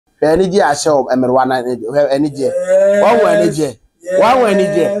Energy I show everyone energy. One energy. One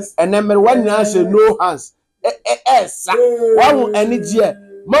energy. And number one answer no hands. One energy.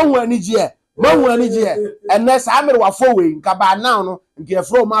 One energy. One energy. And that's how many were forward. Cabana nke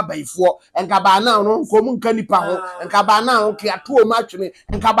from my bay for and cabana no common canipa and cabana ke atu match me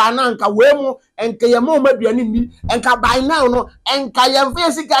and cabana nka wemu and kayamo mabiani and cabana no and kayam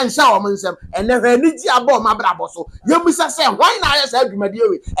face can shower myself and never energy about my brabo so you must say why not I said my dear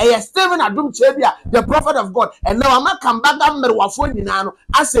and Stephen Adom Kyei Duah the prophet of God and now I'm not come back and merwafo nyina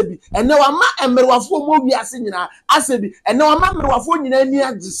asebi and now I'm not merwafo mo bi ase nyina asebi and now I'm not merwafo nyina ni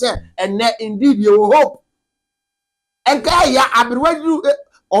agise and indeed you hope. And Kaya, I've been waiting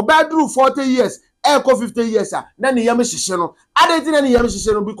or 40 years, echo 50 years, then the Yamashino. I didn't any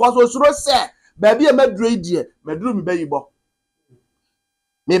Yamashino because was so sad. Baby, a Madrid dear, Madrid baby.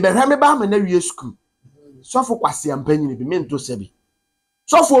 Maybe Hamibam and every school. So for Quasi and Penny be meant to Sebi.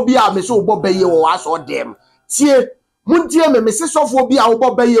 So for be a Miss Obey or us or them. Tie, Muntia, Mrs. Sophobia or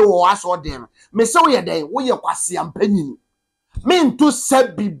Bobby or us or them. Miss Oya day, we are Quasi and Penny. Mean to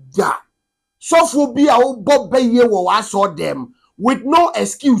Sebi da. So for be our Bob Baye or I saw them with no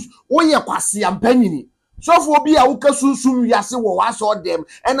excuse. Oh, yeah, Quasi and Penny. So for be our Casusum Yassi or I saw them,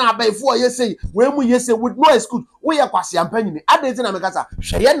 and I by 4 years say, when we say with no excuse, we are Quasi and Penny. I didn't know because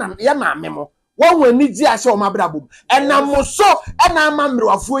Cheyenne Yama memo. One will need I saw my brabum, and I'm so and I'm a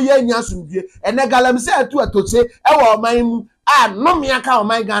member of 4 years and I got himself to say, oh, my no me account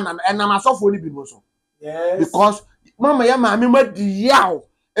my gun and I'm a soft for living also. Yes, because Mama Yama, me what the yow.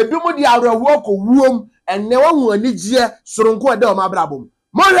 Ebimodi awre wo ko wuom enne wo ani gie soronko ade o mabrabom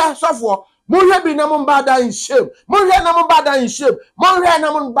monhwe sofo monhwe bi na mo bada in shame monhwe na mo bada in shame monhwe na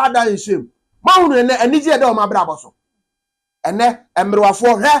mo bada in shame mahunu enne ani gie ade o mabrabo so enne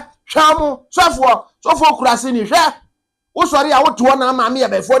emrewafo hwe twamo sofo kurase ni hwe wo sori a wo to na ma me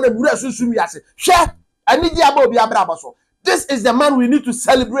ebefo na buru asusum yase hwe ani gie aba obi abrabo so. This is the man we need to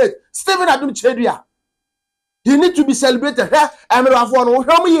celebrate. Stephen Adom Kyei Duah. He need to be celebrated. I'm no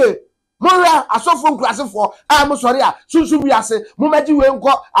help me. Mora, I saw from class for I'm sorry. Susu we say, Mumaji we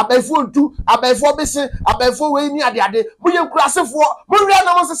go abefo 2, abefo bese, abefo we ni ade. Muye class for Mora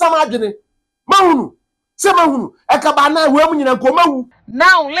na mo se samagene. Mahunu. Se mahunu. Ekabana we mu nyina komawu.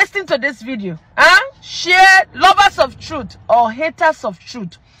 Now listen to this video. Share, lovers of truth or haters of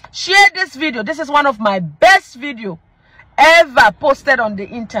truth. Share this video. This is one of my best video ever posted on the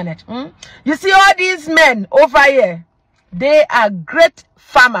internet. You see all these men over here, they are great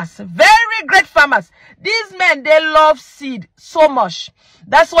farmers, very great farmers. These men, they love seed so much.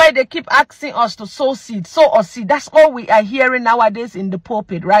 That's why they keep asking us to sow seed, sow or seed. That's all we are hearing nowadays in the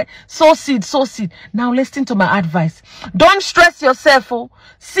pulpit, right? Sow seed, sow seed. Now listen to my advice. Don't stress yourself. Oh,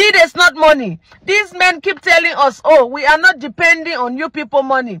 seed is not money. These men keep telling us, oh, we are not depending on you people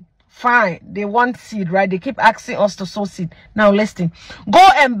money. Fine, they want seed, right? They keep asking us to sow seed. Now listen, go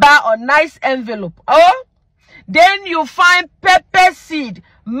and buy a nice envelope. Oh, then you find pepper seed,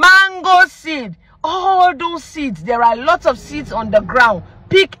 mango seed, all those seeds. There are lots of seeds on the ground.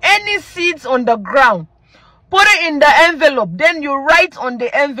 Pick any seeds on the ground, put it in the envelope. Then you write on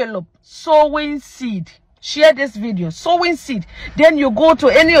the envelope, sowing seed. Share this video, sowing seed. Then you go to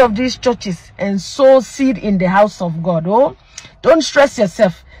any of these churches and sow seed in the house of God. Oh, don't stress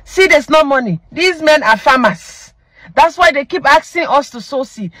yourself. Seed is not money. These men are farmers. That's why they keep asking us to sow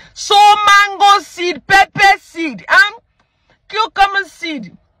seed. Sow mango seed, pepper seed, cucumber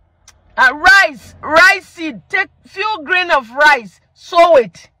seed, rice seed. Take few grain of rice, sow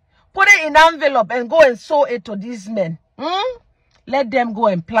it, put it in envelope and go and sow it to these men. Let them go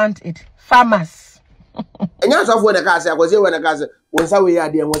and plant it. Farmers. And that's of when the case, I was here when the case was how we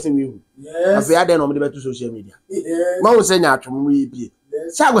had there was a view. Yes, we had them on the social media. Mount Senya from we.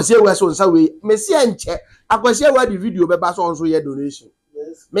 So I say we so so we me see enche akwase we the video be ba so on so ye donation.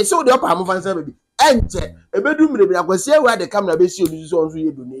 Yes, me say the upper am fancy baby enche e be do mire be akwase we the camera be see on so on so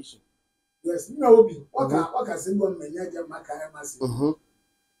ye donation. Yes, me na obi oka say go menya je maka e mase.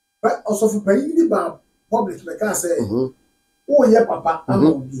 But also for paying the ba public like I say oh yeah papa am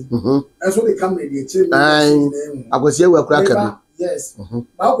obi and so the camera dey change akwase we akura ka. Yes.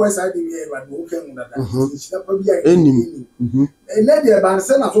 Ba ko side we e wa do ken na that pa bia enim lady ban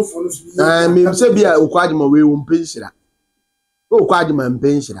say na so for no me say bia okwadima we wo mpenshira okwadima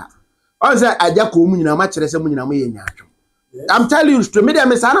mpenshira on say aja ko mu nyina ma kire say mu nyina mo ye nyaatwo. I'm telling you straight, me dey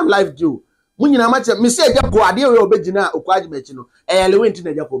me say am live too mu nyina ma kire me say aja ko ade we obegina okwadima echi no le wenti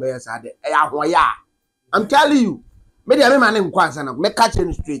na aja ko be ya sa de ahoya. I'm telling you me dey me ma ne nkwansa na me catch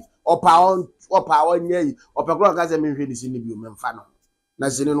you straight opa onye opa kro ka se me hwe disi ni bi o me no na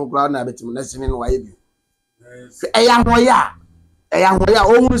sini no kra na betim na sini no waye bi ya hoya ya ho ya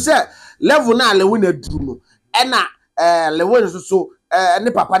ohun se level na lewe na duru no e na lewe so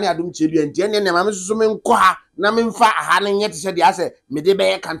ne papa ne Adom Kyei Duah ntie ne ma me so me nko ha na me mfa aha ne nyete se de ase me de be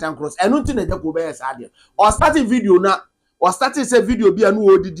ye Canton Cross enu nti na jako be ye sa de o starting video na o starting say video bi anu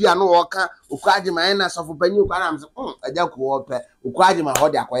odidi anu o ka okwaje ma na sofo panyi okwa na me ajako o pe okwaje ma ho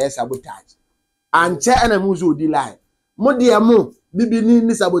de akoye sabotage anche na mu zo di lie mo de mo bibi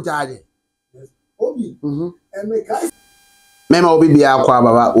ni sabotage obi Mema obi bia kwa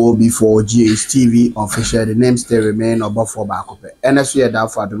baba obi for GHTV official the name still remain obo for bakope eneso ye da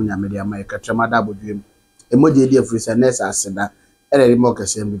for Adom Nyame dia mai katramada bodwem emoje dia frisa ness aseda ele mo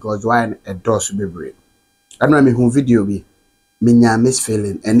kasem because why a dos bebre anwa me hu video bi me nya miss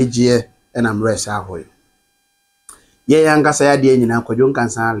feeling enije and I'm rest ahoy ye yanga sa ya dia nyina kwadwo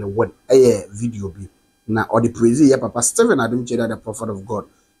nkansan le word video bi na or the praise ye papa Stephen Adom Kyei Duah the prophet of God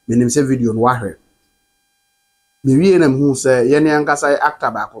menim say video no wahwe Miri na mhu se ye ne ankasa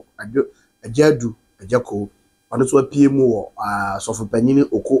actor baako ajadu ajako ono so apie mu wo sofo panyini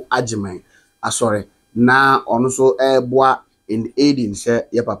oko agimen asore na ono so eboa in aiding se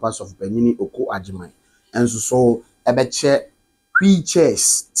ye papa sofo panyini oko agimen enso so ebeche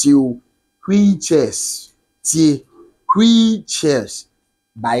wheelchairs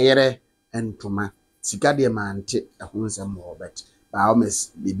bayere entoma sika de mante ehun se mo bet ba o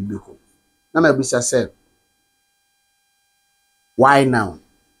mes bibi beko na mabisa se why now?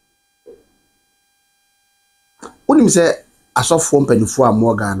 Unim say asofo mpanifo a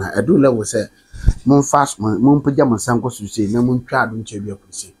mo Ghana edu level say mon fast mon pagya monsanko so say na mon twa Adom Kyei Duah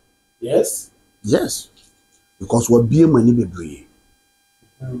police. Yes. Because what be money bebre.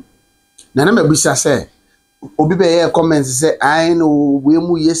 Na mabisa say obi be here comment say I know we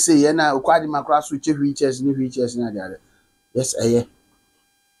mu yese ye na okwadi makra so che wheelchairs na there. Yes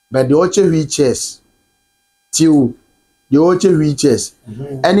but the oche wheelchairs till the oche wheelchairs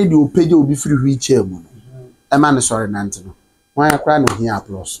any the opage will be free wheelchair mu e man sorry nante no wan akra no here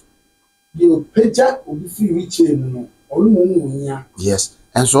applause the opage will be free wheelchair no olumo nya yes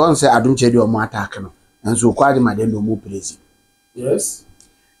and so on say Adom Kyei Duah mo attack no and so kwadi ma dem no mo praise yes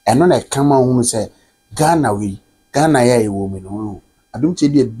and no na come on say Ghana ya ewo me no Adom Kyei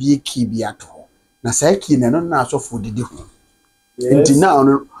Duah bie ki bi ato na sai ki na no na asofo didi ho nti na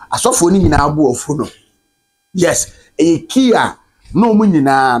no asofo ni nyina abu ofo no yes kia no mu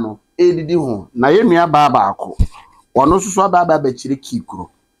nyina no edidi ho na ye nua baba ako ono susu baba ba kire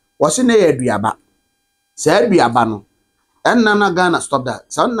kikuro wo se na ye aduaba sa aduaba no enna na Ghana stop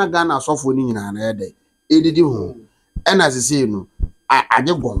that sa na Ghana asofo ni nyina na ede edidi ho ena sese no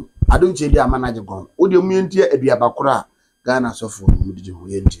aje gon Adom Kyei Duah amanaje gon wo de mu yentie aduaba kura Ghana asofo mu didi ho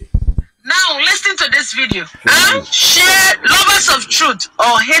yentie. Now listen to this video. Share, lovers of truth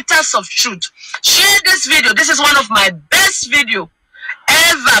or haters of truth. Share this video. This is one of my best video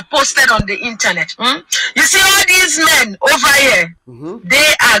ever posted on the internet. You see all these men over here,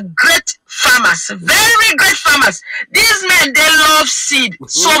 they are great farmers, very great farmers. These men, they love seed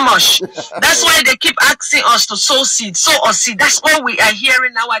so much. That's why they keep asking us to sow seed, sow or seed. That's all we are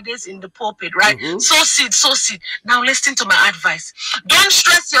hearing nowadays in the pulpit, right? Sow seed, sow seed. Now listen to my advice. Don't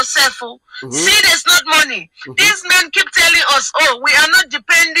stress yourself. Seed is not money. These men keep telling us, oh, we are not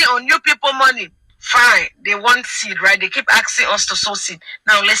depending on you people money. Fine, they want seed, right? They keep asking us to sow seed.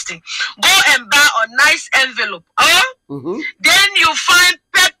 Now listen, go and buy a nice envelope. Then you find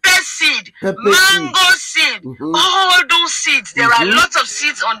pepper seed, mango seed, all those seeds. There are lots of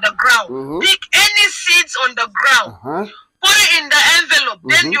seeds on the ground. Pick any seeds on the ground. Put it in the envelope.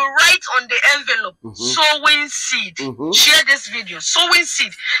 Then you write on the envelope, sowing seed. Share this video, sowing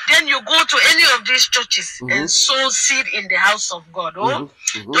seed. Then you go to any of these churches and sow seed in the house of God.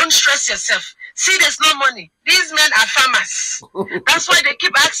 Don't stress yourself. Seed is no money. These men are farmers. That's why they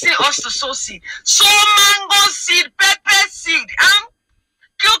keep asking us to sow seed. Sow mango seed, pepper seed,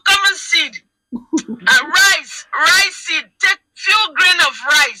 cucumber seed, rice seed. Take few grain of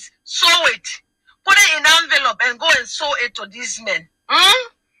rice, sow it. Put it in an envelope and go and sow it to these men.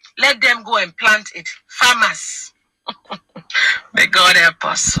 Let them go and plant it. Farmers. May God help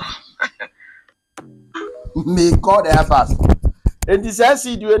us. May God help us. And this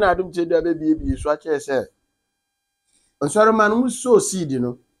seed when Adom Kyei Duah baby so I say. And so man mu sow seed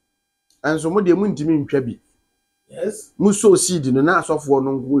no. And so mo de mu ntimi ntwa bi. Yes. Mu sow seed no na asofo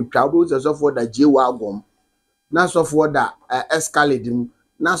no go twa do asofo da jewa agom. Na asofo da Escalade mu.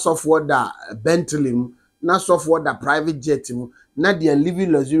 Na asofo da Bentley mu. Na asofo da private jet mu. Na they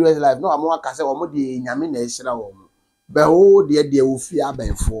living luxurious life. No amo aka say omo de nyame na ehira wo mu. Be ho de ofi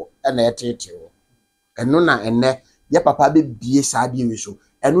abenfo e na etete wo. Eno na enne ya papa be bie saade we so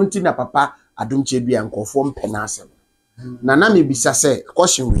eno nti na papa Adom Kyei Duah nkofo mpena asem na me bisa say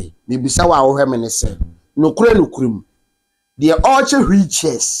question we me bisa wa wo hwe me ne say no kurum de all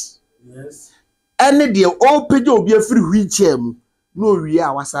wheelchairs Yes. any de all page obi afiri wheelchair mu no wie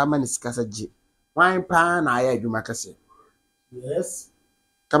a wasa ma ne sika saje wan pa na aya adwuma kase Yes.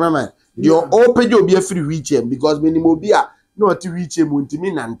 cameraman de all page obi afiri wheelchair because me ni mo bi a no oti wheelchair mu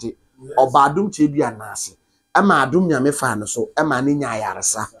ntimi nante oba Adom Kyei Duah na ase ama Adom nyame fa no so ama ne nya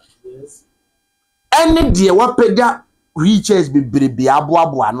ayaresa Yes. any de wapega wheelchairs bebrebe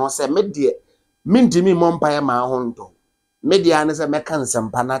aboaboa no se me de mentimi mompa ma ho nto me de ane se meka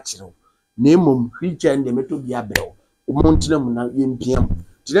nsempa na kire na emom wheelchair de meto bia brew o montinam na yempiam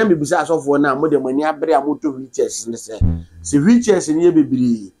tire me bisa asofo na mo de mani abre a moto wheelchairs ne se wheelchairs ne ye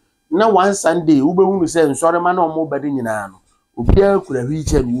bebree na one Sunday wo behunu se nsorema na omo bade nyina no obi akura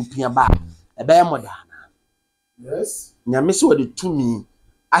wheelchair no pia ba ebe ye modana Yes. nyame se wo de tumi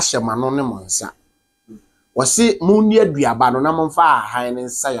ahyema no ne monsa wose munni aduaba no na momfa ahan ne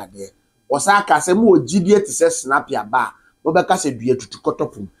nsa yade wose aka se mu ogidie te se snap ya ba mo beka se dua tutu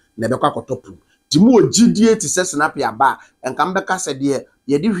kotopum na be kwa kotopum ti mu ogidie te se snap ya ba enka mbeka se de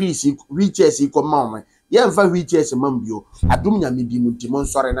ye di wheelchairs ko ma ye mfa wheelchairs mambio Adom nyame bi mu ti mo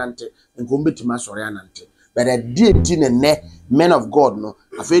nsore nante enko mbetima sore anante but the deity ne men of God no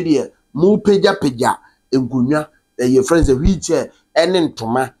afedi mu peja enkunwa ye friends a wheelchair ene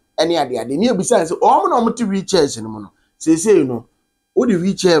ntoma ene ade ne ebisa se o mo na mo ti wheelchairs no mo no say no o di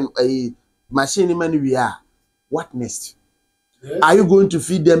wheelchair machine man we are what next? Yes. Are you going to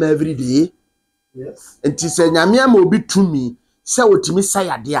feed them every day? Yes. Enti se nyame ama obi tumi se otimi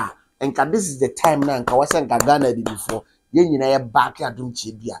sayade a enka this is the time na enka wase enka Ghana di before ye nyina ye back Adom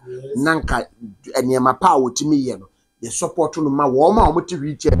Kyei Duah na nka enema pa otimi ye no ye support no ma wo ma omo ti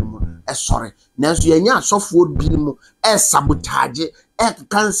wheelchair no sorry nanso ye nya asofo bi mu sabotage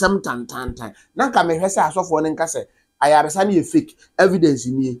kansam tantantan na nka me hwese asofo no nka se ayaresa na ye fake evidence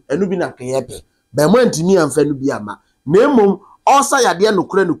ni enu bi na nka ye pe be mo antimi amfa no bi ama na emom osa yade no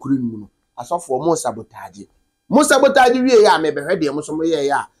kura mu no asofo mo sabotage wie ya me behwe de mo so mo ye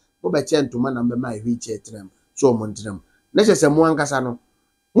ya mo be che ntoma na be ma wheelchair trem so mo ntrem na chese mo ankasa no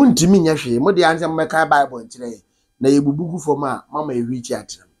mo ntimi nya hwe mo de anse mo ka Bible nkyere na ye bubugu fom a mama ye wheelchair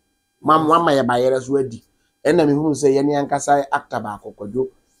trem mama ye bayere so adi ena me hu se ye ne ankasa actor ba kokodo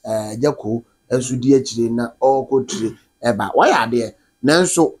jako enso di akire na okotire eba wa ya de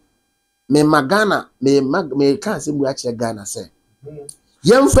nanso me magana me ka se mu akire Ghana se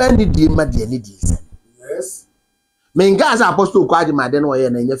yemfa ni die ma de ni die se Yes. me nga as apostle kwaji ma de no ye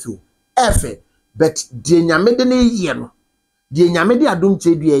na nya fi efe but die nyame de ne ye no die nyame de Adom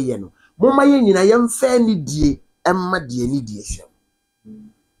Kyei Duah ye no moma ye nyina yemfa ni die emma de ni die se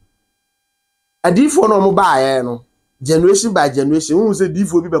adifo no mo ba ye no generation by generation who say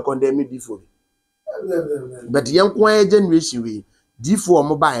difo bi be condemn difo bi but yenko an generation we difo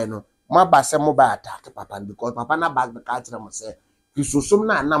mo ba ye no mo ba se mo ba attack papa because papa na bag ka tire mo say kristosom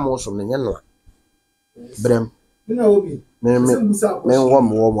na mo so ne no brem Na obi. me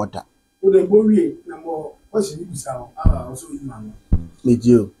wo mota O de bowie na mo o se ni bisa o o so yi ma no. me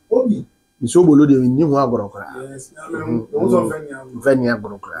dio Obi. so bolo de ni hu agorokra Yes. Na me o so veni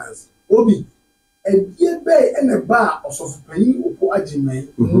agorokra Obi. Edie be ene ba osofupanyi opo agimen.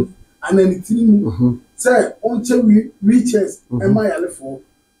 Ananitiri mu. Say on che wheelchairs e ma yalefo.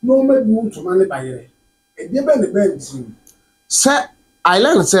 No me du ntoma ne bayere. Edie be ne be nti. say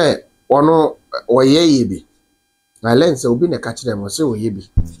island say ono oye bi island say obi ne ka kire mo say oye bi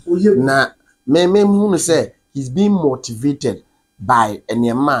na me hu say he's being motivated by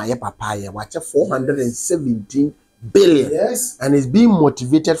enema ye papa ye wache 417 billion. Yes. And is being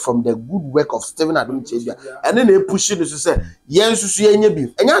motivated from the good work of Stephen Adom Kyei Duah. And then they push it to say, yes, you yenye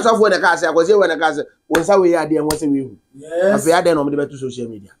bi. And you when the car say, because when the car say, when say we are there, when say we. Yes. If we are there, no me to social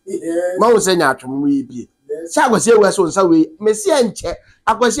media. Yes. Ma say nya twom we bi. Say I say we so say we. Me see enche.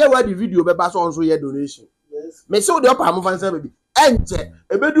 I say we the video be ba so so ye donation. Yes. Me say we dey up am fan say baby. Enche.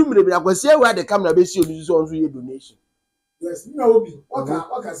 E be du mire bi. I say we the camera be see oni so ye donation. Yes. Na obi.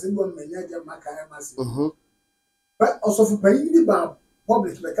 Waka say go menya je maka e mase. But also for paying the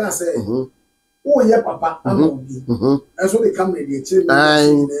public, like I say, oh, yeah, papa, I'm obi. And so they come with the chain.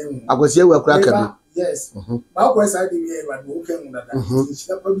 I was here with cracker. Yes. But was I the but who came that?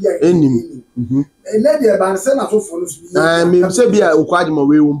 She probably any. And let the Bansen also follows me. I mean, say, be a quadma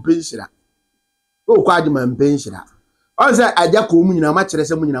way won't pinch that. Oh, quadma and pinch that. I say, I just come in a match as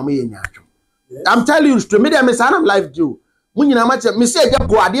someone in a I'm telling you, to me, I'm a son of life, too. Munyina mache me say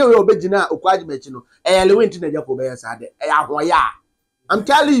japo ade we obegina okwaji mechi no ele wenti na japo be yasade ahoya I'm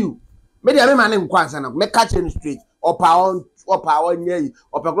telling you me dey me man nkwansa na me catch any straight opa on nyai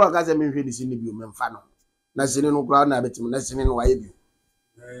opekro ka say me hwe disi ni bi o me mfa no na sini no kura na betim na sini no waye bi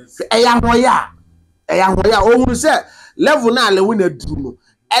eya hoya ohun se level na lewu na duru no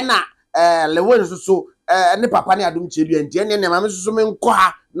e na lewu so ne papa ne Adom Kyei Duah ntie ne ma me so me nko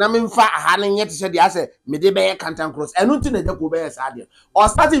ha na me mfa aha ne nyete se de ase me de be kantan cross enu nti na jako be sa de o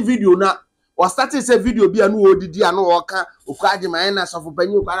start video na o start say video bi anu odidi anu o ka okwaje man na sofo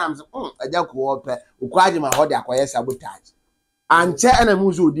panyi okwa na me ajako wo pe okwaje ma ho de akoye sabotage anche na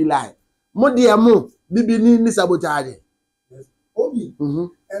mu zo di line mo de mo bibi ni sabotage Obi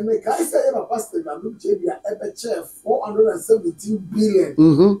and me kai say e pastor Adom Kyei Duah e be chair 417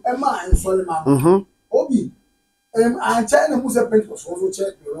 billion ma en sorry ma Obi and China who say Pentecost also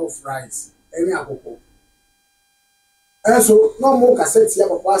check the rough rice any akoko and so no more cassette ya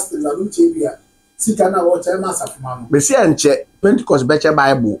pastor Adom Kyei Duah sika na wo check master fuma me see enche Pentecost be che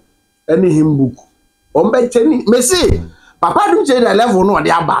Bible any hymn book on be che ni me see papa Adom Kyei Duah level no de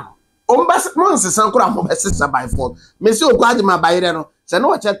aba on be no nsesan kura mo be sesa by 4 me see okwaje ma bayire no se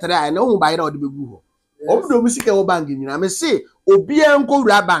no che 3 na hu bayire odi begu ho o do mi sika wo bank nyina me see obi enko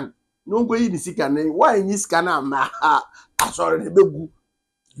wura bank no go yi ni sika na why yi sika na ma asore ne begu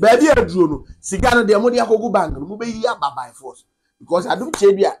ba bi aduro no sika no de mo de akogu bank no mo be yi aba by force because Adom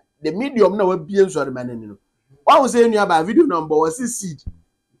Kyei Duah the medium na wa bie nsore manani no wa wo say nua ba video number was seed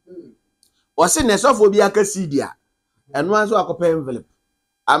was ne sofo bi aka seed a eno anso akopa envelope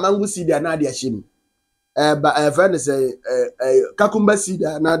amangu seed na de ahyem friend say kakumba seed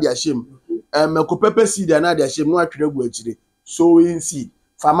na de ahyem makopepe seed na de ahyem no atwere gu akire sowing seed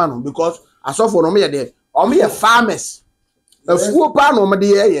farmer no because asofo no me de o me farmers afuo pa no me de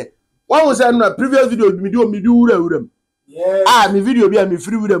ye one was no previous video me wura yes me video bi me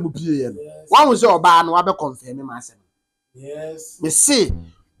free wura mu pie ye no one was oba no abe confirm me asem yes me see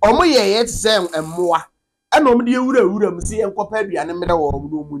o me ye say emmoa e no me de wura mu see enkopa aduane me de wo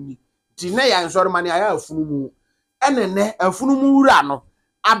no mu ni ti na ya nsori mane aya afunu mu enene afunu mu wura no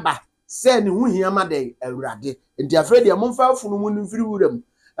aba say ni hu hia ma de awurade nti afredi e mo fa afunu mu ni free wura mu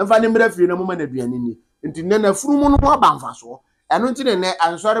emfa ne mra fie na mo ma na aduane ni nti ne na funu mu no aba mfa so eno nti ne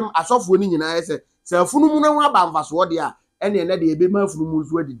ansori asofo ni nyina ese se afunu mu no aba mfa so de a ene ne de ebe ma afunu mu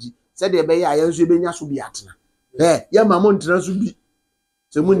so adidi se de ebe ya yanso ebe nya so bi atena ya ma mo ntena so bi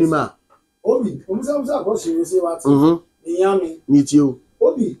se mu ni ma Obi omusa ko se se wat ni yami ni ti o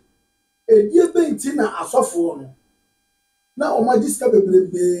Obi edie be nti na asofo no na o ma diska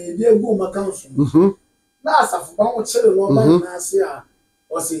bebrebe de egu o ma kanso na asafo ba wo kire no ba na ase a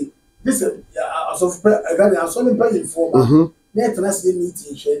o se this asofo agani asofo pa info ba na etena se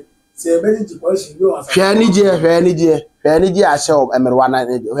meeting hwe se ebe di question bi o asafo hwe ni je asho emerwa na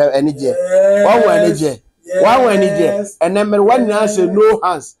eni je wa wo eni je enemerwa nyina se no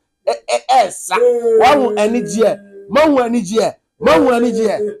hands esa wa wo eni je ma wo eni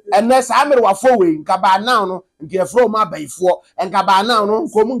je ene sa amerwa fo we nkaba now no nke fro ma baifo nkaba now no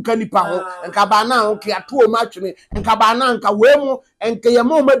nkom nka nipa ho nkaba now ke ato ma twene nkaba now nka we mu enke ye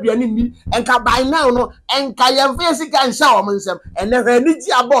ma duane ni nkaba now no enka ye fesi kan sha o mensem ene hwa ni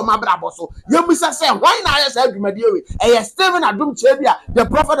ji aba ma brabo so ye musa se why na ye sa adwumade we e Stephen Adom Kyei Duah the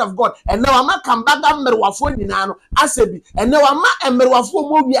prophet of God ene wa ma kambaga mmerwafo nyina no asebi ene wa ma mmerwafo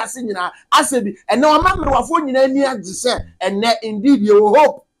mo wi ase nyina asebi ene wa ma mmerwafo nyina ni agi se ene indeed you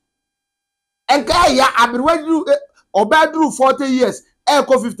hope enka ya abirwaju obadru 40 years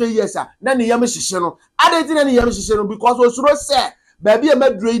eko 50 years na ne yam hihye no adeti na ne yam hihye no because osuro se ba bia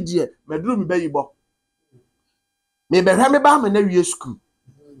madru die madru mi bayibo me behwa me ba me na wie school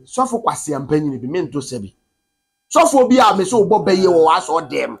sofo kwase ampanyini bi mento sebi sofo bi a me se obo baye wo aso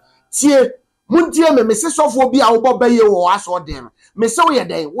dem tie muntie me se sofo bi a obo baye wo aso dem me se wo ye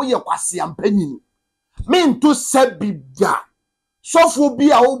den wo ye kwase ampanyini mento sebi da sofo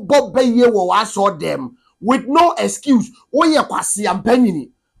bi a obo baye wo aso dem with no excuse wo ye kwase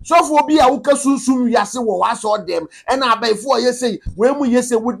ampanyini sofo bi a wo kasunsum yase wo aso dem and abaifo ye say we mu ye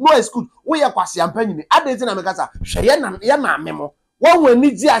say with no excuse wo ye kwase ampanyini adeti na me kasa hwe ye na memo won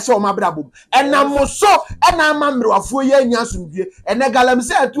wani ji ahye o mabrabom enam so ena mamrewafo ye anya asumdue ene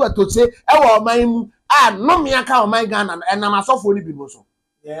galamse atu atoche e wo oman mu a no me aka oman Ghana enam asofo ni bi no so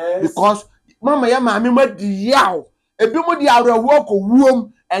yes because mama ya maame madi yawo ebi mu di awrewo ko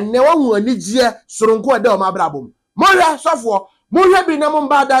wuom ene won wani ji soronko ede o mabrabom mohwe sofo mohwe bi na mo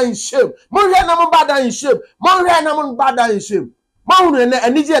bada in shame mohwe na mo bada in shame mohwe na mo bada in shame mahunu ene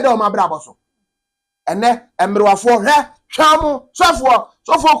aniji ede o mabrabo so ene emrewafo hwe Chamo,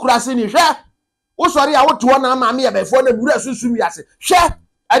 sofo kurase ni hwe. Wo sori a woto na maame ye befo na buru asusum yase. Hwe,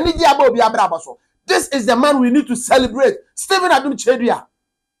 ani gi aba obi abrabo so. This is the man we need to celebrate. Stephen Adom Kyei Duah.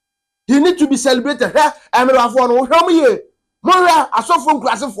 He need to be celebrated. Hwe, emerafo no hwe mo ye. Moya asofo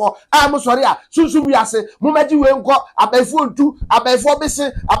nkurasefo mo sori a sunsun wi ase mo maji we nko abefo ntu abefo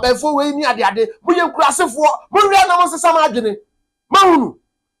bese abefo we ni ade mo ye nkurasefo mo wi na mo sesa ma adwene mahunu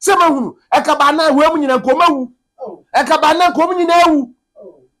se mahunu ekaba na we mu nyina nko mawu ekaba na nko mu nyina awu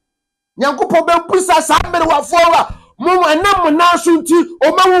nyankopɔ be pusa sa mere wa fo wa mo anam na sunti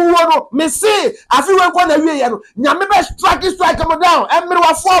o mawu wo no me se afi we nko na wie ye no nyame be strike mo down e mere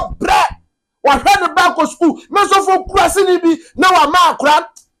wa fo bre wa hwɛ back to school na so for kurase ni bi na wa ma akra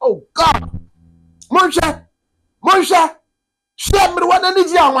oh god monhwɛ hwɛ mere wa na ni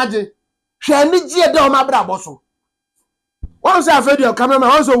gi anwaje hwɛ ni gi e de o ma bra boso won say afedi o cameraman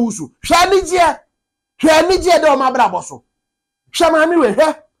won so wusu hwɛ ni gi e de o ma bra boso hwɛ ma mi we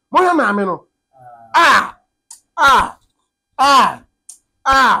hwɛ mo hwɛ ma mi no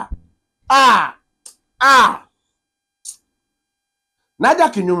Naja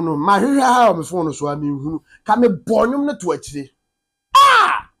kinyum no ma hwehwe ha o me phone so ami hunu ka me bonyum ne to akire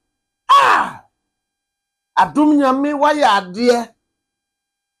adum nyame waya ade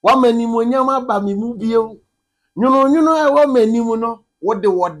wa manimu nyama ba me mu bio nyunu e wa manimu no wo de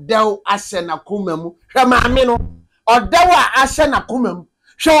wodew ahye na koma mu hwe ma me no odew a ahye na koma mu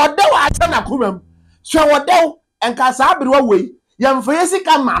hwe odew a ahye na koma mu hwe wodew enka sa abere wa wei yamfa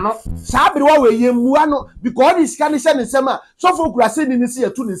yesika ma no sa abere wa wei yemua no because this can say nsem so for kurase ni si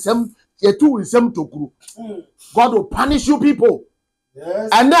yetu nsem tokuru. God will punish you people. Yes.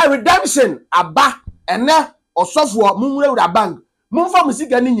 And then redemption aba and then osofo mumure bank mumfa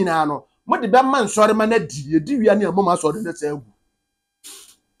musika ni nyina no mo de be man sori ma na di wi ani amoma sori na say hwe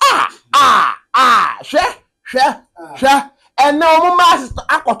and now mama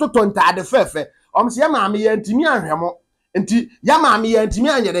akototo ntade fefe se maame ye ntimi anhwemo nti ya maame ye ntimi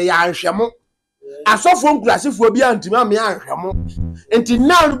anyere ya anhwemo asofo nkurasefo bi antimi ame anhwemo nti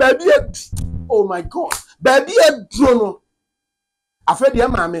now baby oh my god baby dro no afedi ya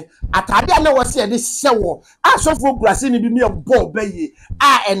maame atade na wo se de hyewo asofo nkurase ni bi me bo baye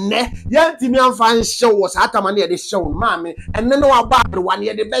enne ya ntimi anfa nhyewo sa atama na ye de hyewo maame enne no wa ba abre wane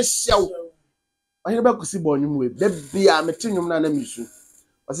ye de be hyewo onye be kusi bo nyum we bebia metinyum na misu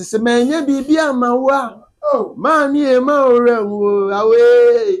osese menye bibia mawa oh mami e ma orenwo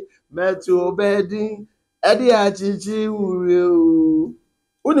awe metu obedi edi achichi wure o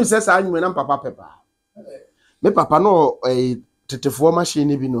unu se sa anyum na papa pepa me papa no tetefo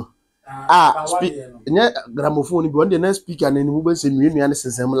machine bi no nye gramophone bi on the next speaker na ni mu be se nua ne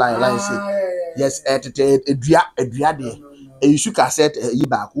sensem line say yes tete edua de you cassette yi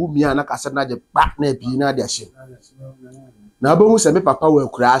ba ko mia na cassette na je pa na bi na de ahye na ba mu se me papa wa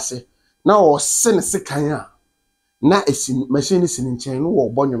kura ase na o se ne sekan a na esi machine sin nchen no wo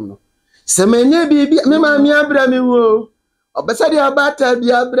bonyum no se menye bi me ma mi abra me wo obesa de abata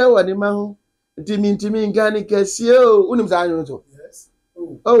bi abra woni ma ho ntimi ngani kesi o unim za anyo so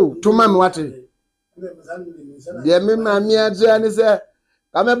oh to ma me wate de me ma mi adua ni se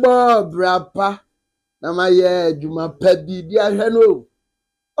ka me bo brapa na ma ye djuma pa bi ahwe no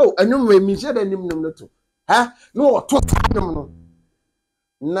oh anum we mi she da nim no to ha no to tanum no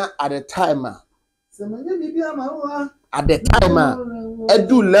na at the time se manya bibia ma wa at the time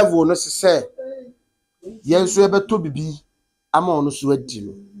edu level no se yenso e beto bibi ama ono so adi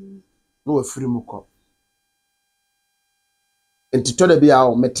no wa firi mu ko enti to da bia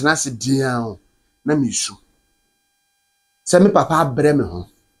o metena se din a na misu se me papa abre me ho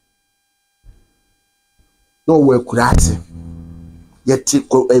no we kurate yeti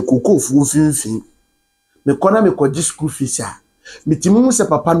kokofu finfin me kona me koji school fees a metimu se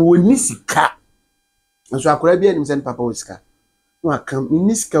papa no woni sika nso akora bia nim se papa wo sika no aka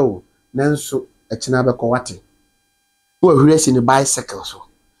ni sika o nanso akina be ko wate wo hwere si ni bicycle so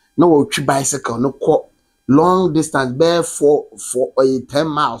no wo twi bicycle no ko long distance bear for 10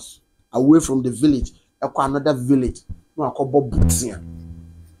 miles away from the village e ko another village no akobo butia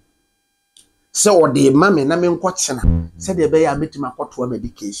se o de mame na me nkochena se de be ya metima akoto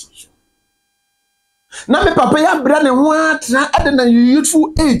medication na me papa ya bra ne ho atra ade na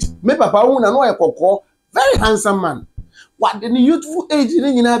youthful age me papa hu na no ekokọ very handsome man what the youthful age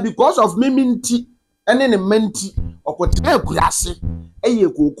ni nyina because of me minti ene ne menti okote akurase eye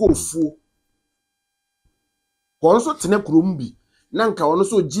kokofuo konso tene kurom bi na nka wono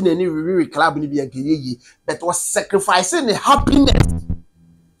so gina ni riwi club ni bi anka yeye but was sacrificing the happiness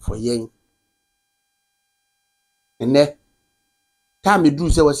for yen ene ta me du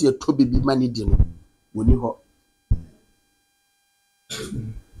se wase to bebi mani di no woni ho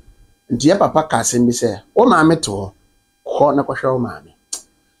ndiye papa ka se mbi se o ma me to ho na kwahwe o ma me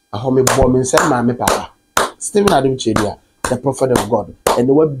aho me bo me nse ma me papa Stephen Adom Kyei Duah the prophet of God and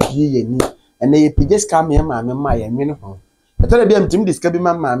the word be ye ni and ye pijes come here ma me ma ye nwene ho Etore bi am tim disca bi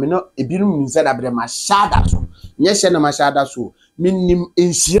mama me no ebinum nim say da bre ma shada so. Nye hye na ma shada so. Minim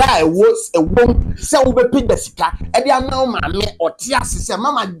enhira ewo se wo be pida sika. E dia na ma me ote asese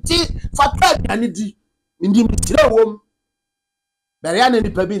mama di fatwa aduane di. Ndim tire wom. Bere ya na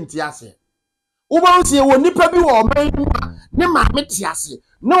nipa bi nti ase. Wo ba nsie wo nipa bi wo man ne ma me ti ase.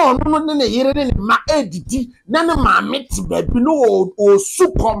 No no ne yere ne ma edidi na ne ma me ti baby no o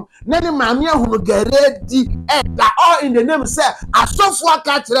sukom na ne ma me ahunu gare di da all in the name say asofo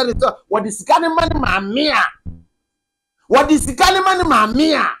aka kire ne to what is sika ne ma me a what is sika ne ma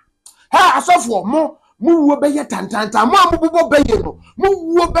me a ha asofo mo wo be ye tantanta mo amububo be ye no mo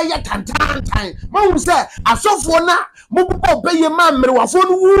wo be ye tantantan mo say asofo na mo bubo be ye ma mrewafo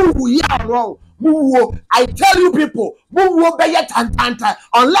no wu ya ro. I tell you people, move be yet tantanta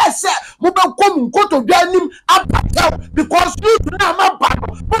unless move come to him up because you do not have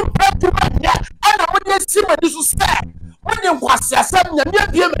battle. Move to my neck and I want to see my little step. When you was a seven, I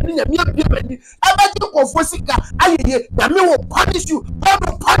will punish you. God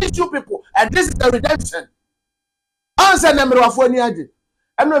will punish you people, and this is the redemption. Answer number of 1 year.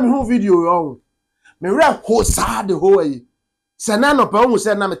 I'm not who video wrong. Me rap who sad the whole way. Sanano Pong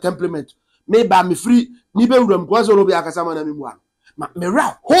said, I'm a temperament. Maybe me free ni be wura mkwaso no be akasama na memu me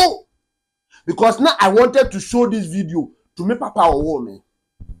ra ho because now I wanted to show this video to me papa owo me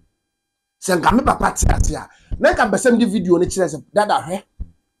senga me papa tiatia na nka besem di video ne kire se dada hwe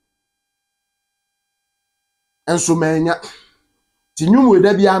enso manya tinyum we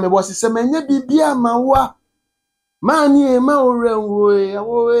da bia me bo se manya bibia ma wa mani e ma orenwo e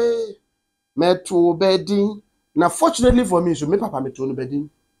awowe meto bedin na fortunately for me so me papa meto no bedin.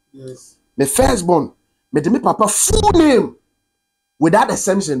 Yes. My firstborn, me papa full name without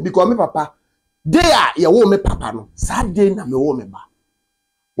exemption because me papa there ye wo me papa no sad day na me wo me ba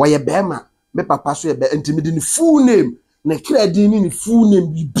wa ye bema me papa so ye be intimidate ni full name na kira din ni full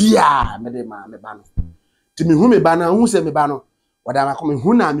name bibia me de ma me ba no ti me hu me ba na hu se me ba no wada ma ko me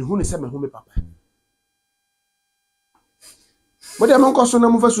hu na me hu ni se me hu me papa mo de mon ko so na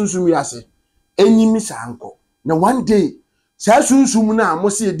mo fa sunsun wi ase enyi mi sa anko na one day sa sunsum na mo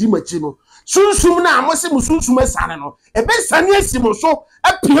se edi machi no sunsum na mo se musunsum asane no ebe sane asimo so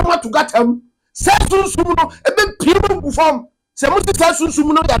apie mo to gatam sa sunsum no ebe pie mo bufom se mo se sa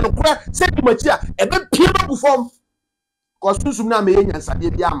sunsum no ya no kora se edi machi a ebe pie mo bufom ko sunsum na me yenya nsade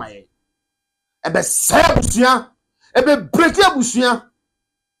bi amaye ebe sa busua ebe break abusua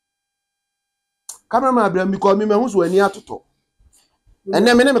cameraman abram because me hu so ani atoto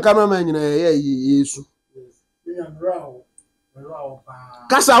ene me ne cameraman nyina yesu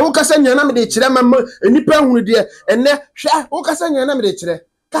kasa wo kasa nyana me de kire mama enipa hunu de ene hwa wo kasa nyana me de kire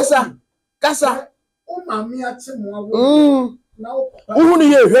kasa o mami ache mo awo na o hunu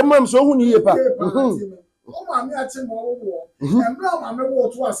ye hwemam so hunu ye pa o mami ache mo awo emra mami wo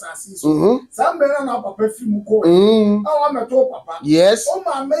to asase so sambe na papa fi mu ko awa meto papa yes o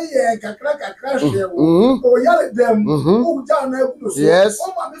mami ye kakra hwe wo o yale dem o ja na eku so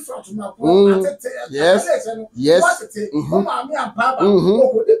o mami fratu na po atete yes o mami apaba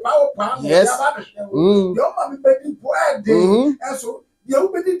o de pa o pa ya ba hwe wo yo mami bedi po ede eso you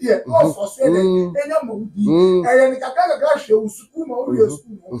be there no for say enya mo di ni kakra hwe wo school ma o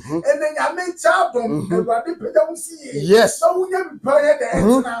school and then ya me chadom everybody peja wo si yes so wo nya bi pa ye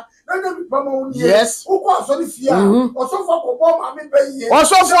de na nya bi pa ma wo ni yes wo ko so ni fia o so fo ko bo ma me be ye o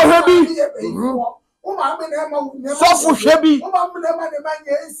so fo hebi o ma me na ma wo ne so fo hebi o ma me na ma ne ma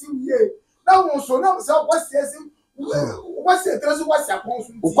nye esi ye na wo so na so kwasi esi kwasi eteresu kwasi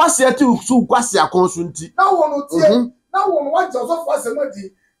akonsu kwasi eti su kwasi akonsu nti na wo no tie na wo no wa jo so fo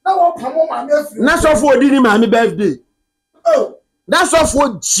asemadi na wo pamo ma me afiri na so fo odi ni ma me birthday oh na so fo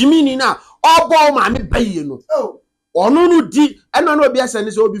jimini na obo ma me baye no oh onu nu di eno na obi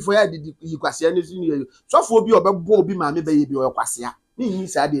asane so obi fo ya didi yikwase ani so ni so fo obi obebo obi ma me baye bi o kwase a ni yin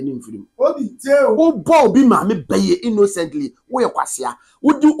sa de ni mfirim obi tie o bo obi ma me baye innocently wo ye kwase a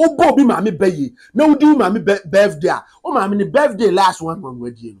udi o bo obi ma me baye na udi ma me birthday a o ma me ni birthday last one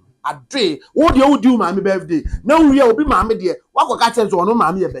wadi no adre wo de udi ma me birthday na wo ye obi ma me de wakoka chenzo ono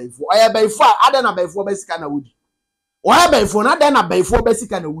ma me ye bayifo o ye bayifo a ada na bayifo be sika na wudi o ye bayifo na ada na bayifo be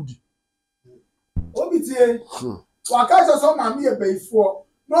sika na wudi obi tie waka so ma me ye bayifo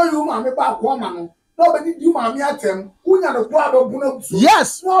no you ma me ba kwa ma no no be di ma me atem unya no kwa do bu na buso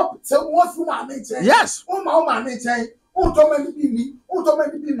yes no se wo fu ma me chen yes o ma me chen o to me bi ni o to me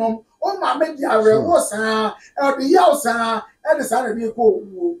bi no o ma me di are wo sa e de ya sa e de sa re ko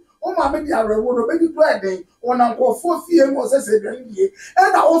wo o ma me di are wo no be di to eden o na ko fo fie mo se se de die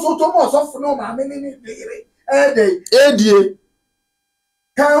e na o so to mo so fu no ma me ni dire e de edie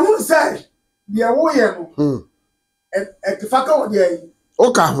kan hu say de wo ye no faka wo de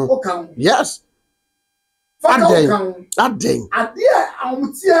Okay. Yes. That day. Adia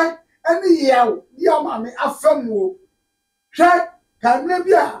amutie ani yew dia mame afam wo hwe kanna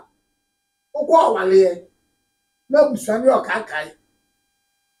bia okwo awale na busane okakai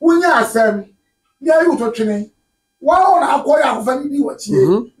wunya asem ya yu to twene wa ona akoya afani bi wachie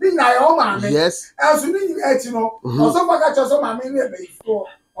ni na ya o mame Yes. aso ni eti no oso faka choso mame ni ebe ifo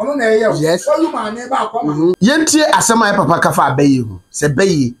ono na eye o yu mame ba akwa Yentie asem ay papa kafa abayi hu se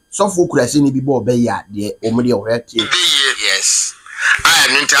bayi sofo kurase ni bi bo bayi a de omde ohwetie yes I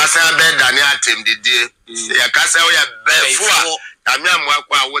nti asan be dane atem didie ya kasa wo ya befo a ami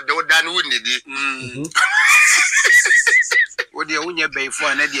amwakwa wo de wodan wo nidi wo de wonye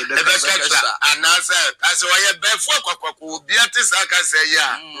befo na de be kasa anasa ase wo ya befo kwakwako obi ate saka se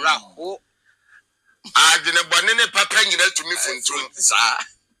ya raho adene bone ne papa nyina tumi funtum sa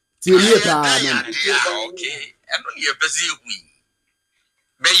tie pa na okay eno ye pese hu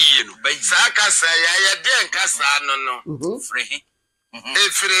bayi no bayi saka se ya de nkasa no free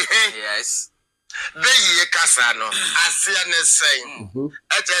efiri yes bayi kasa no ase ne sen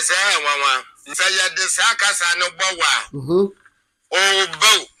eche se enwanwa se ya de saka sa no bowa o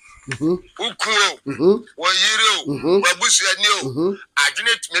bo ukuo wo yiro wo busuani o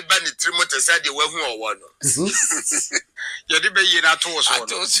adwene tumi ba ne trimo te sa de wahu owo no ye de bayi na to so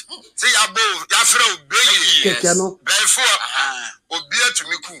no se ya bo ya fra obeyi keke no befo obi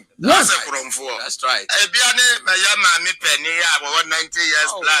atumi ku yes kromfo that's right ebia ne ma ya ma me pani ya wo 90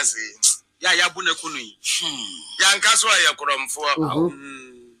 years plus ya bu na kunu ya nkaso ya kromfo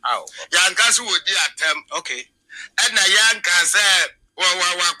ya nkaso wodi atem okay na ya nkase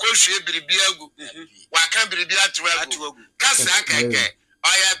wa kohwe biribi agu wa kan biribi atuagu kasa keke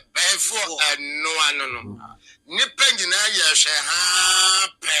oya befo eno ano no nipa nyina ya hwe ha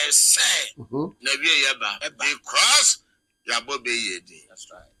pese na wie ya ba because ya bo be yedi that's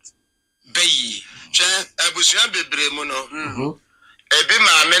right bayi che abusuan bebre mu no ebi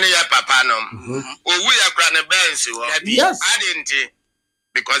ma me ne ya papa no owu ya kra ne bensi wo yes adenti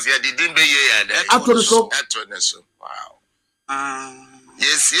because ya didn't be ya da ato ne so wow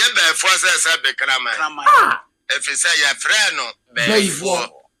yes ye be for say be krama if you say ya friend no be for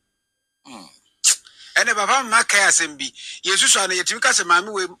ene baba maka asembi yesusu ana yetimi kase maame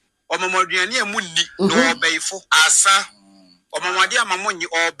we omamoduane amunni no beifo asa omamade amamonyi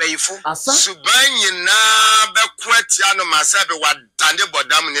obeifo asa suban nyina be kwatia no masabe wadande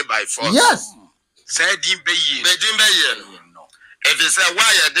bodam ne by force yes say din beyi no if you say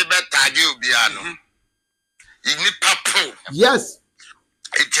why you dey be tagi obi ano igni papo yes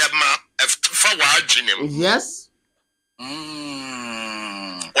itema fa wa adwinem yes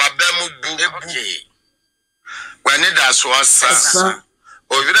wa be mu bu okay when it does was asa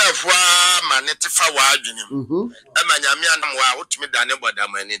ovira fwa manete fa wa adwinem e manyame anam wa otumi dane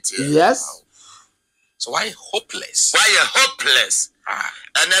bodam anete yes so why hopeless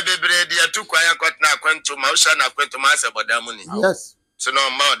and everybody dia tu kwa ya kotna kwantu mausha na kwantu mase bodam ni yes so no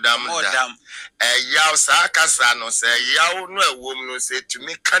modam yaw sa kasa no se yaw no awom no se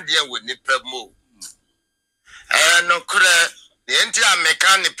tumi kadea woni pamo no kure enti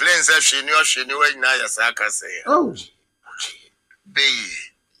ameka ni planes ahwini wa nyina ya sa kasa ya oh beyi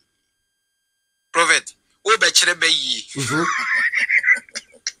prophet o be kire beyi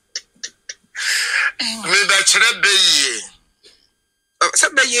me be kire beyi se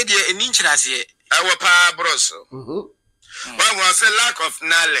beyi de eni nkirase awo pa broso when was a lack of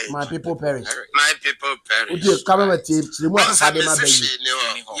knowledge my people perish okay come with chirimu afade ma bayi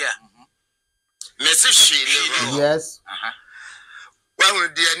yeah message yes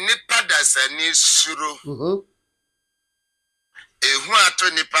when the nipa dasani suro ehu ato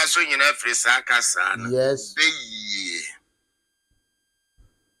nipa so nyina frisa kasa na yes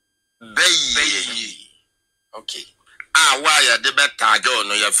beyi okay why ya de betajo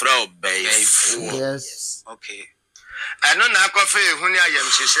no ya fra obeyfo yes okay eno na akofa ehu ni ayam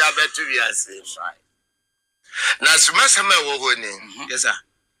hihia abetu wiase right na sumasama wo ho ni yes sir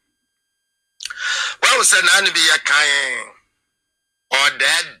wa usa na ni bi ya kan or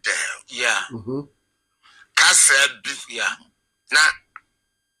dead yeah kasa bi yeah na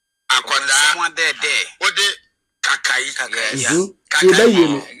akoda someone there ode kakai yeah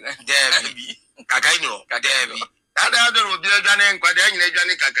kakai no debi ada do obi adwane nkwade nyina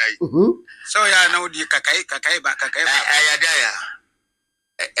adwane kakai so ya na odi kakai ba ya da ya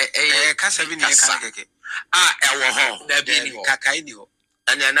kasa bi ni kan keke ewo ho da bi ni kakai ni ho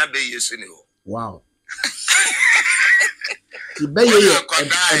ana na be yesu ni ho wow ti beye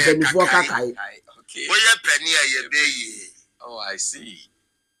entenifo kakai okay we ye pani ya beye oh I see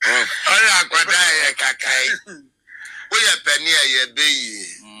ora akwada ya kakai we are penny a bay.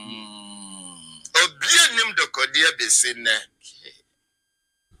 Obia nim the Kodia Besine.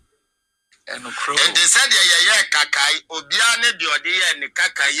 And they said, yeah, Kakai, Obiane, the Odia, and the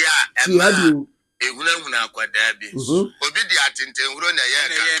Kakaya, and Eguna Quadabi. Obidia Tinte, Rona,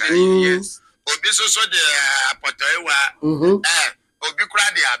 yes. Obiso so the Potoewa, Obikra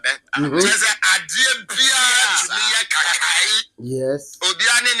the Abe. Says a dear Pia to me, Kakai. Yes.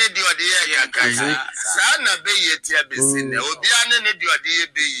 Obiane, the Odia, Kakai. Sana Bay, Besine, Obiane, the Odia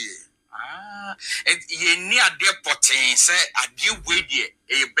Bay. And ye near dear potting, say, a dear way,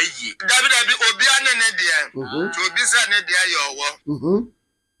 a baby. David Obiane Nedia, to be sent near your war.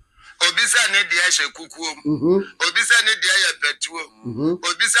 Obisa Nedia Shekuku, Obisa Nedia Petu,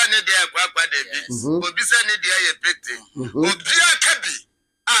 Obisa Nedia Papa Debi, Obisa Nedia Petting, Obia Kabi.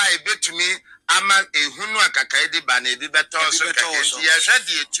 I bet to me, I'm a Hunua Kakaidi Bane, be better also. Yes, I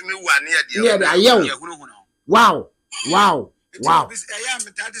did to me 1 year. Yeah, wow, wow. Wow.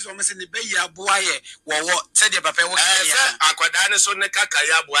 That is almost in the bay. Boy, what said your papa? I could answer the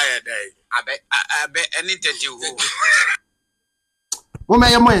Kakaya boy day. I bet anything you.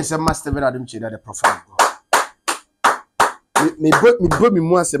 Woman, your mind, some master Adom Kyei Duah, the prophet of God. Me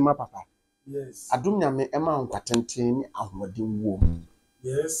more say my papa. Yes. Adom ya me Emma on Quatentine, Ahwadi womb.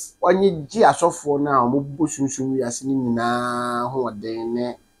 Yes. When you Gia so for now, Mubushun, we are singing now, who are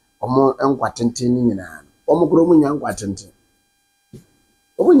there, or more unquatentine in an Omogroman young Quatentine.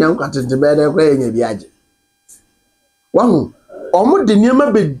 Oh, young Quatentine better playing a viage. One, almost the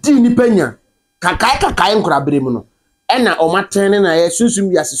name be Dini Pena, Kakai and Crabrimuno. Ena o matene na ye sunsun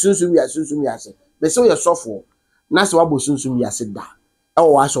wiase be se ye sofo na se wabo sunsun wiase da e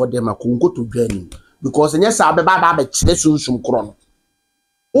wo aso de ma konko to dwani because nya sa be ba kire sunsun kro no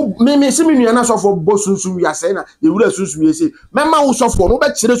o me se me nua na sofo bo sunsun wiase na ye wura sunsun wiase mema wo sofo no be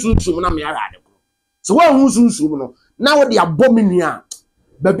kire sunsun na me ara de kro se wa hu sunsun no na wo de abo me nua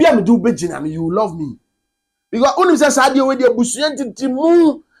ba bia me do be gina me you love me because onim se sa de we de abusuan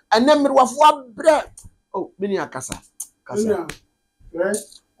titimu enem rewafo abre oh mini akasa right?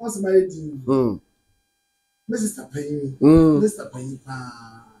 What's my name? Mr. Penny. Mr. Penny.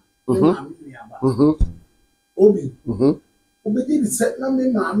 Obi. Obi did set na me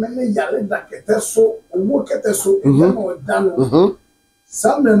ma me yale da kete so, owo kete so, e na o da no.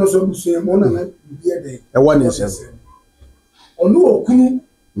 Sam na no so busu mo na na bia de. E one is. Onu okunu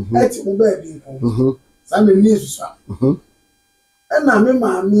eti mo ba bi nko. Sam na ni esusa. E na me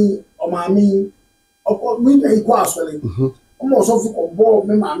ma mi o ma mi oko mi na iko asole. Omo so fu ko bo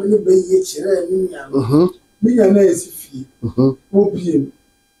me ma me be ye kire mi nya no. Mi nya na esifi. Obi.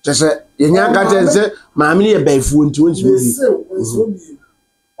 Tese yenya kate nse ma me ye baifu nti wonti obi. Se obi.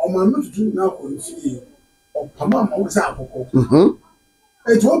 O ma me tutu na ko nti. O pama ma wo sa akoko.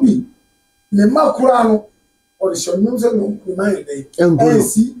 Obi. Ne makura no o de so no se no ma ye dey.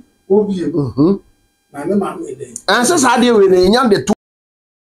 Esi obi. Na ne ma me dey. Anse sa de we ne nya de